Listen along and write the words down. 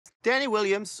Danny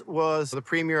Williams was the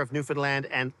premier of Newfoundland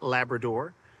and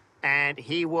Labrador, and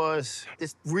he was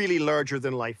this really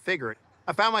larger-than-life figure.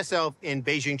 I found myself in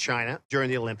Beijing, China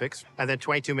during the Olympics, and then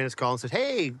 22 minutes called and said,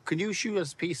 hey, can you shoot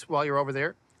us a piece while you're over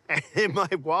there? And in my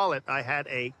wallet, I had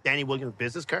a Danny Williams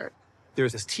business card.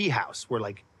 There's this tea house where,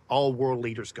 like, all world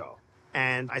leaders go.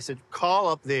 And I said, call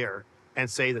up there and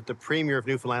say that the premier of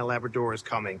Newfoundland and Labrador is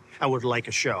coming and would like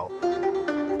a show.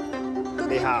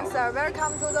 Good evening, sir.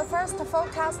 Welcome to the first full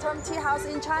custom tea house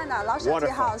in China, Laoshan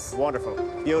Tea House. Wonderful,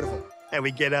 beautiful. And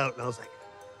we get out, and I was like,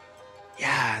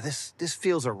 yeah, this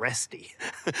feels arresty,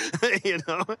 you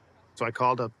know? So I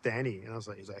called up Danny, and he's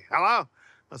like, hello? I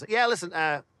was like, yeah, listen,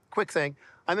 quick thing.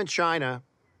 I'm in China.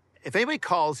 If anybody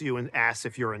calls you and asks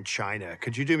if you're in China,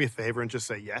 could you do me a favor and just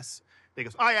say yes? And he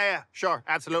goes, oh, yeah, sure,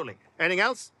 absolutely. Anything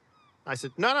else? I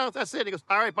said, no, that's it. He goes,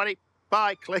 all right, buddy,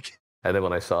 bye, click. And then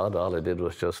when I saw it, all I did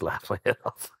was just laugh my head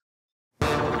off.